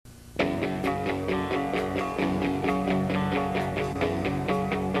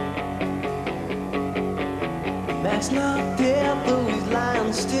man's not there, though he's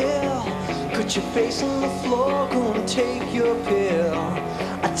lying still. Put your face on the floor, go and take your pill.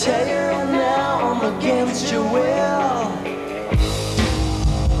 I tell you right now, I'm against your will.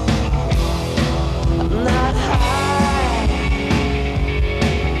 I'm not high.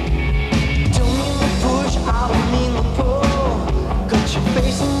 Don't mean to push, I don't mean to pull. Got your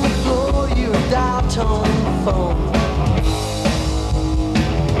face on the floor, you're a dial tone phone.